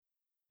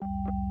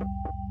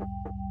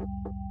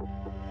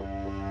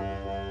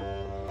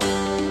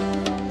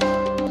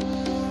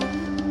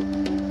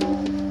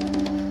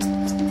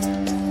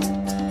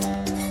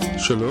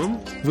שלום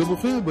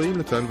וברוכים הבאים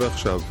לכאן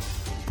ועכשיו,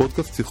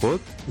 פודקאסט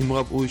שיחות עם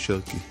רב אורי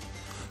שרקי.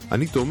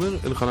 אני תומר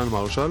אלחנן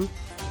מרשל,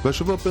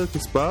 והשבוע פרק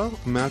מספר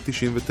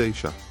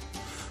 199.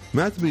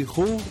 מעט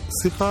באיחור,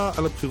 שיחה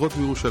על הבחירות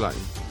בירושלים.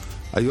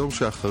 היום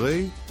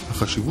שאחרי,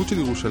 החשיבות של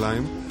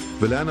ירושלים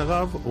ולאן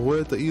הרב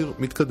רואה את העיר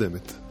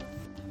מתקדמת.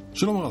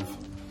 שלום הרב.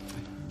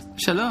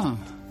 שלום.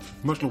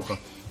 מה שלומך?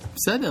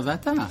 בסדר,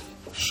 ואתה?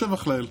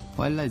 שבח לאל.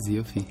 וואלה, איזה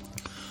יופי.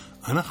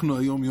 אנחנו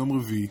היום יום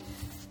רביעי.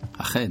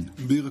 אכן.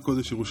 בעיר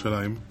הקודש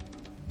ירושלים.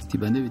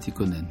 תיבנה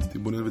ותיכונן.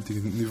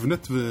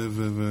 נבנית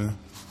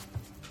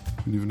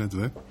נבנית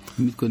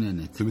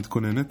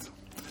ומתכוננת.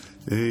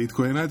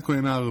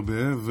 התכוננה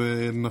הרבה,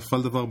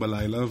 ונפל דבר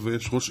בלילה,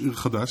 ויש ראש עיר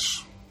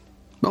חדש.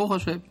 ברוך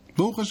השם.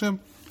 ברוך השם.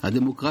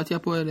 הדמוקרטיה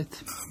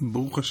פועלת.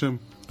 ברוך השם.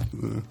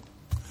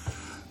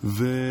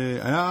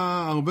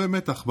 והיה הרבה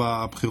מתח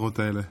בבחירות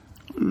האלה.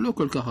 לא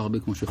כל כך הרבה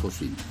כמו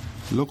שחושבים.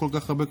 לא כל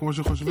כך הרבה כמו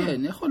שחושבים?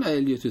 כן, יכול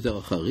להיות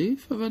יותר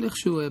חריף, אבל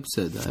איכשהו היה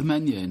בסדר,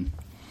 מעניין.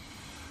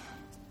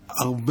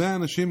 הרבה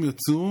אנשים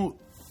יצאו,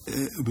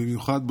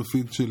 במיוחד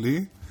בפיד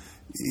שלי,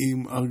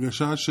 עם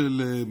הרגשה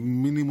של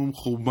מינימום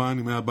חורבן,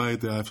 אם היה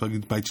בית, אפשר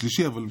להגיד בית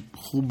שלישי, אבל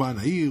חורבן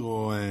העיר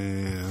או...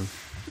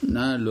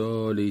 נא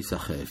לא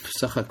להיסחף.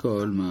 סך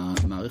הכל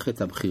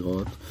מערכת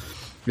הבחירות,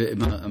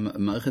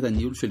 מערכת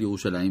הניהול של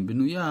ירושלים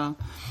בנויה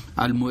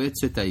על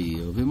מועצת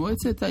העיר,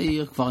 ומועצת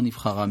העיר כבר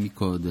נבחרה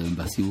מקודם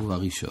בסיבוב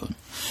הראשון,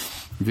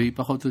 והיא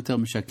פחות או יותר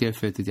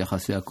משקפת את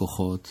יחסי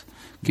הכוחות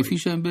כפי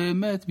שהם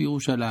באמת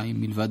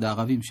בירושלים, מלבד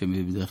הערבים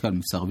שבדרך כלל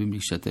מסרבים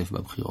להשתתף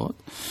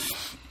בבחירות.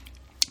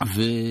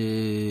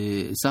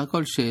 וסך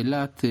הכל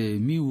שאלת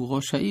מי הוא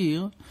ראש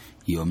העיר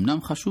היא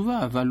אמנם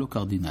חשובה, אבל לא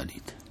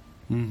קרדינלית.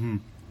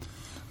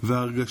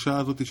 וההרגשה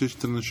הזאת שיש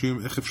את אנשים,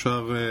 איך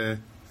אפשר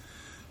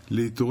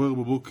להתעורר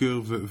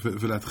בבוקר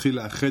ולהתחיל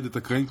לאחד את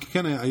הקרעים? כי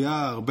כן,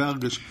 היה הרבה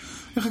הרגשה.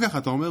 איך ככה,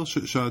 אתה אומר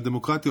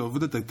שהדמוקרטיה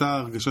עובדת, הייתה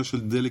הרגשה של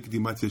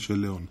דלגיטימציה של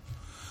ליאון.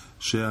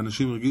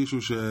 שאנשים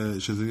הרגישו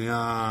שזה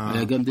נהיה...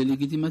 היה גם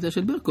דלגיטימציה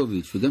של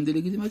ברקוביץ' וגם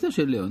דלגיטימציה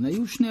של ליאון.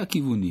 היו שני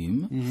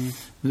הכיוונים,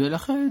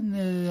 ולכן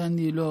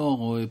אני לא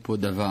רואה פה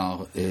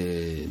דבר,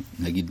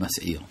 נגיד,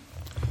 מסעיר.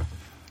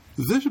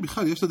 זה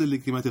שבכלל יש את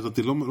הדלגיטימציה הזאת,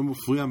 לא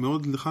מפריע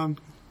מאוד לכאן?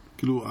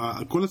 כאילו,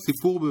 כל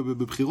הסיפור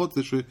בבחירות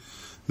זה שזה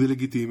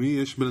לגיטימי,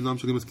 יש בן אדם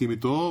שאני מסכים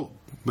איתו,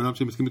 בן אדם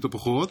שאני מסכים איתו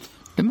פחות.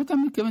 למה אתה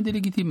מתכוון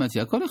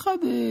דלגיטימציה? כל אחד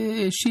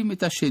האשים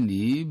את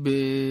השני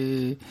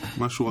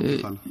משהו רק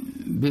יחל.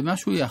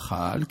 במשהו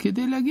יחל,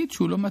 כדי להגיד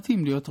שהוא לא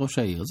מתאים להיות ראש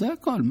העיר. זה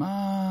הכל.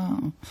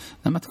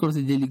 למה את כל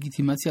זה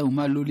דלגיטימציה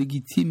ומה לא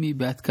לגיטימי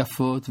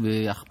בהתקפות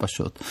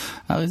והכפשות?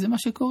 הרי זה מה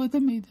שקורה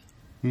תמיד.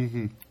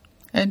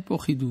 אין פה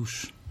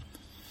חידוש.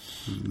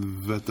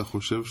 ואתה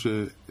חושב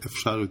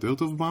שאפשר יותר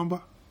טוב בעם?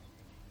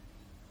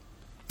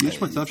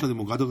 יש מצב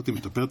שהדמוקרטיה הזאת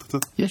משתפרת קצת?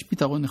 יש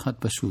פתרון אחד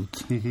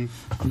פשוט,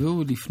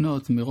 והוא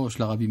לפנות מראש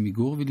לרבי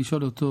מגור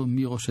ולשאול אותו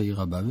מי ראש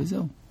העיר הבא,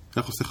 וזהו.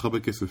 איך חוסך הרבה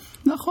כסף?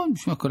 נכון,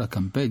 בשביל כל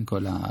הקמפיין,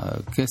 כל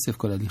הכסף,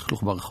 כל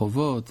הלכלוך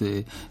ברחובות,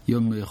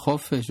 יום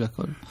חופש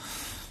והכל.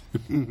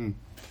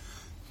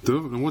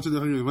 טוב, למרות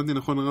שדרך כלל הבנתי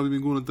נכון, הרבי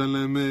מגור נתן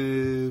להם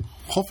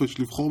חופש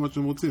לבחור מה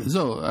שהם רוצים.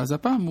 זהו, אז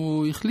הפעם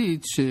הוא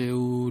החליט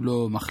שהוא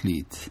לא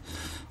מחליט.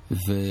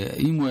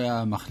 ואם הוא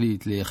היה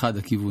מחליט לאחד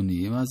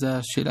הכיוונים, אז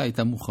השאלה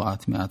הייתה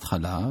מוכרעת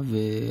מההתחלה,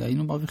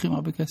 והיינו מרוויחים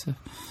הרבה כסף.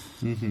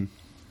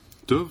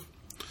 טוב.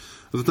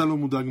 אז אתה לא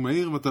מודאג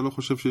מהעיר, ואתה לא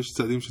חושב שיש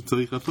צעדים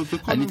שצריך לעשות?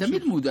 אני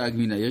תמיד מודאג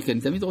מן העיר, כי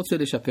אני תמיד רוצה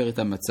לשפר את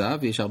המצב,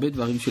 ויש הרבה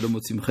דברים שלא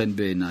מוצאים חן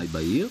בעיניי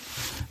בעיר,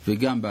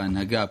 וגם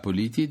בהנהגה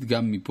הפוליטית,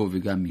 גם מפה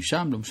וגם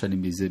משם, לא משנה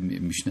מזה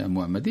משני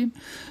המועמדים,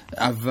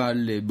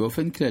 אבל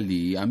באופן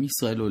כללי, עם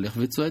ישראל הולך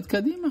וצועד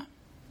קדימה.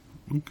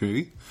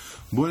 אוקיי.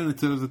 בוא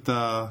ננצל את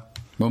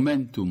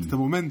מומנטום. את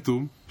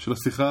המומנטום של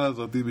השיחה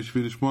הזאת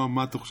בשביל לשמוע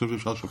מה אתה חושב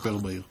שאפשר לשפר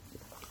בעיר.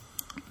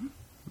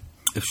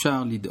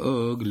 אפשר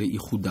לדאוג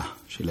לאיחודה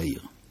של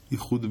העיר.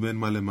 איחוד בין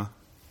מה למה?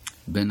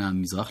 בין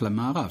המזרח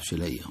למערב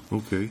של העיר.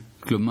 אוקיי.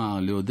 כלומר,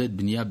 לעודד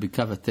בנייה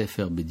בקו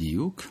התפר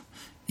בדיוק,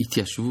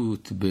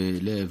 התיישבות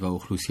בלב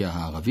האוכלוסייה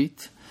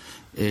הערבית,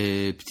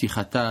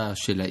 פתיחתה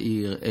של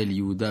העיר אל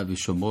יהודה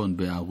ושומרון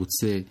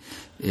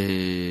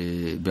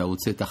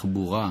בערוצי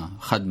תחבורה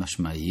חד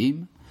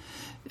משמעיים,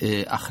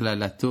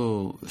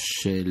 הכללתו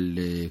של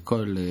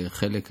כל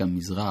חלק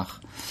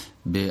המזרח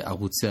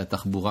בערוצי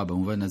התחבורה,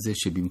 במובן הזה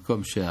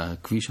שבמקום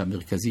שהכביש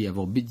המרכזי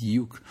יעבור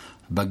בדיוק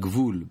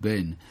בגבול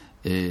בין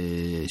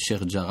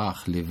שייח'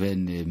 ג'ראח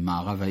לבין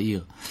מערב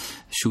העיר,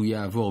 שהוא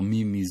יעבור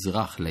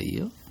ממזרח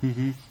לעיר,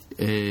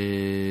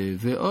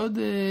 ועוד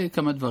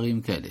כמה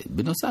דברים כאלה.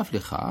 בנוסף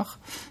לכך,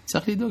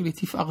 צריך לדאוג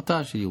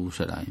לתפארתה של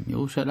ירושלים.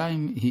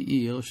 ירושלים היא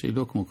עיר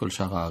שלא כמו כל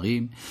שאר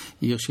הערים,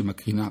 עיר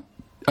שמקרינה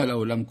על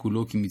העולם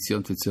כולו, כי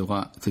מציון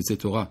תצא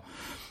תורה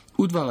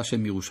ודבר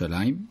השם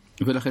ירושלים,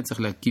 ולכן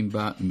צריך להקים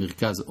בה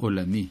מרכז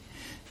עולמי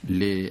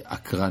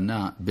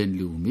להקרנה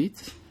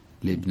בינלאומית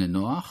לבני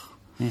נוח,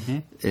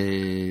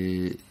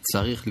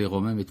 צריך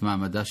לרומם את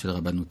מעמדה של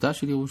רבנותה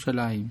של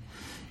ירושלים,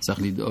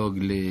 צריך לדאוג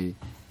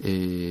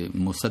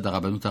למוסד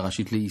הרבנות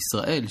הראשית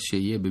לישראל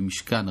שיהיה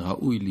במשכן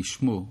ראוי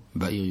לשמו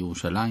בעיר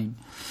ירושלים,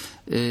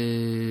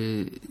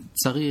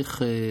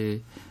 צריך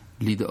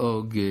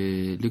לדאוג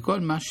לכל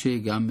מה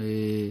שגם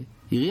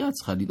עירייה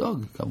צריכה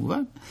לדאוג,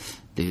 כמובן,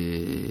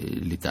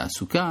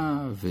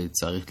 לתעסוקה,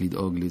 וצריך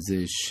לדאוג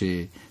לזה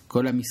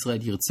שכל עם ישראל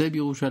ירצה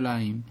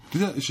בירושלים,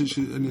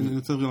 אני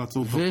רוצה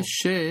לעצור פה,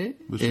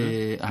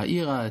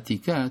 ושהעיר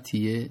העתיקה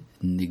תהיה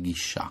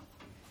נגישה.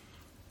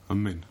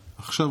 אמן.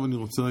 עכשיו אני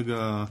רוצה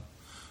רגע,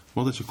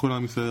 אמרת שכל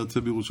עם ישראל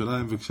ירצה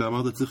בירושלים,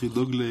 וכשאמרת צריך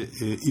לדאוג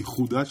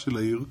לאיחודה של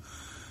העיר,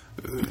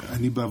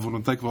 אני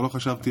בעוונותיי כבר לא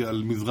חשבתי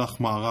על מזרח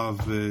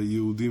מערב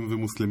יהודים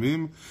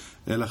ומוסלמים,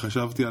 אלא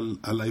חשבתי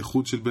על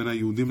האיחוד של בין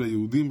היהודים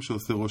ליהודים,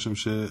 שעושה רושם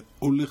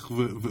שהולך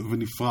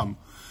ונפרם.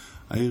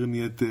 העיר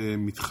נהיית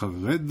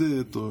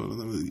מתחרדת, או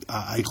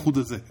האיחוד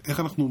הזה. איך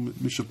אנחנו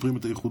משפרים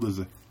את האיחוד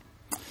הזה?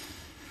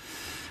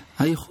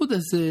 האיחוד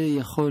הזה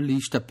יכול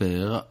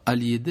להשתפר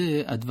על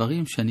ידי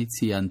הדברים שאני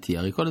ציינתי.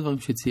 הרי כל הדברים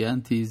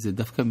שציינתי זה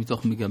דווקא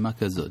מתוך מגמה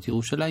כזאת.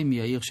 ירושלים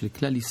היא העיר של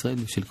כלל ישראל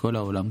ושל כל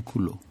העולם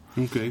כולו.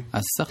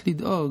 אז צריך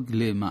לדאוג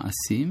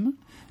למעשים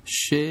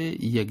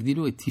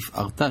שיגדילו את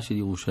תפארתה של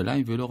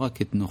ירושלים ולא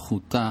רק את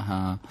נוחותה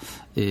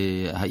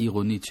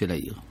העירונית של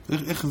העיר.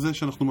 איך זה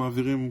שאנחנו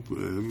מעבירים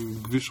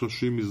כביש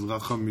ראשי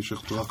מזרחה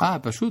משכתרחה?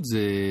 פשוט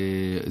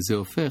זה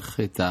הופך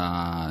את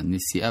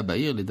הנסיעה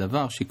בעיר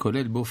לדבר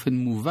שכולל באופן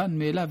מובן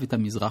מאליו את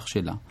המזרח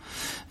שלה.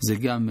 זה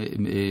גם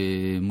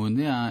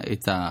מונע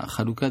את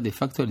החלוקה דה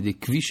פקטו על ידי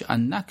כביש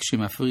ענק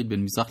שמפריד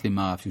בין מזרח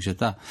למערב.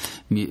 כשאתה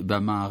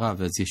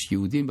במערב אז יש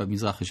יהודים,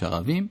 במזרח יש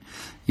ערבים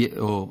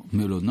או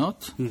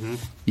מלונות.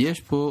 יש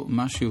פה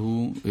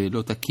משהו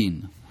לא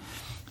תקין,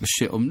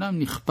 שאומנם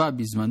נכפה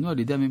בזמנו על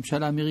ידי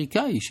הממשל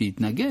האמריקאי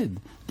שהתנגד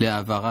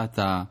להעברת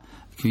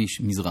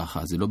הכביש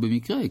מזרחה. זה לא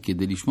במקרה,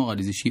 כדי לשמור על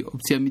איזושהי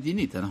אופציה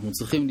מדינית. אנחנו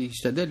צריכים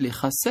להשתדל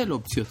לחסל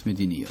אופציות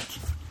מדיניות.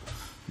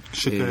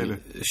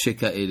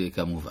 שכאלה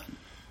כמובן.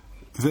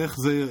 ואיך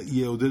זה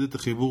יעודד את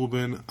החיבור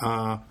בין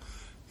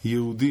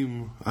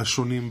היהודים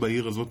השונים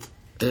בעיר הזאת?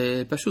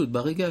 פשוט,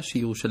 ברגע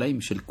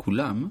שירושלים של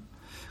כולם,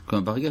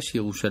 כלומר, ברגע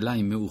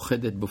שירושלים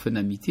מאוחדת באופן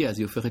אמיתי, אז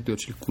היא הופכת להיות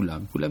של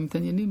כולם. כולם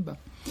מתעניינים בה.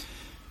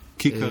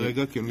 כי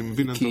כרגע, כי אני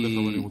מבין,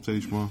 אני רוצה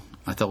לשמוע.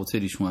 אתה רוצה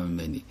לשמוע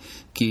ממני.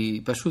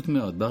 כי פשוט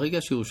מאוד,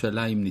 ברגע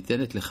שירושלים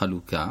ניתנת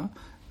לחלוקה,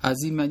 אז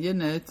היא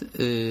מעניינת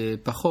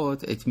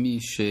פחות את מי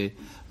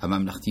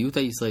שהממלכתיות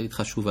הישראלית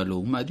חשובה לו.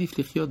 הוא מעדיף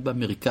לחיות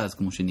במרכז,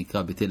 כמו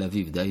שנקרא בתל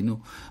אביב, דהיינו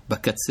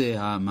בקצה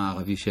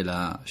המערבי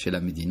של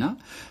המדינה,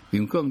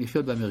 במקום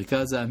לחיות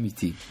במרכז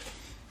האמיתי.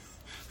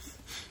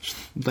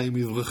 די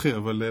מזרחי,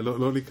 אבל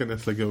לא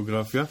להיכנס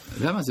לגיאוגרפיה.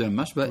 למה? זה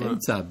ממש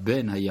באמצע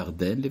בין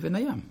הירדן לבין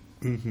הים.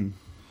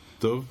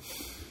 טוב.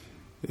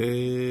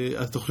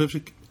 אז אתה חושב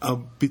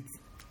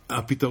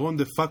שהפתרון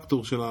דה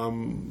פקטור של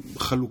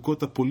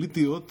החלוקות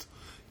הפוליטיות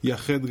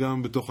יאחד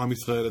גם בתוך עם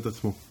ישראל את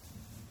עצמו?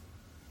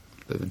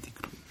 לא הבנתי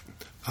כלום.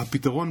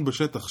 הפתרון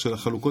בשטח של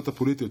החלוקות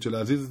הפוליטיות, של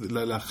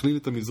להכליל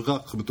את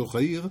המזרח בתוך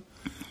העיר,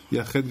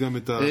 יאחד גם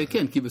את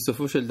כן, כי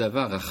בסופו של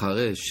דבר,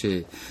 אחרי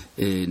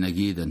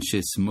שנגיד אנשי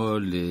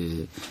שמאל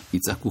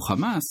יצעקו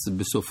חמאס,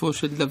 בסופו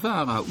של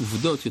דבר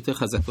העובדות יותר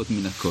חזקות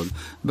מן הכל.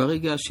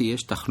 ברגע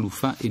שיש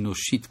תחלופה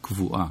אנושית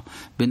קבועה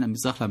בין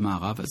המזרח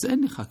למערב, אז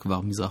אין לך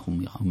כבר מזרח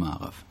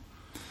ומערב.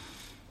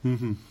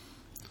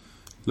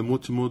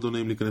 למרות שמאוד לא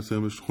נעים להיכנס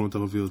היום לשכונות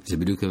ערביות. זה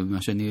בדיוק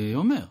מה שאני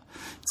אומר.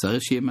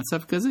 צריך שיהיה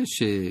מצב כזה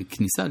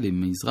שכניסה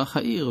למזרח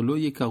העיר לא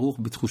יהיה כרוך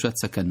בתחושת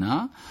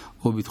סכנה,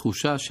 או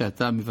בתחושה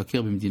שאתה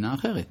מבקר במדינה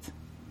אחרת.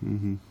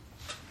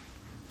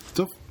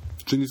 טוב,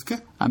 שנזכה.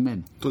 אמן.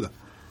 תודה.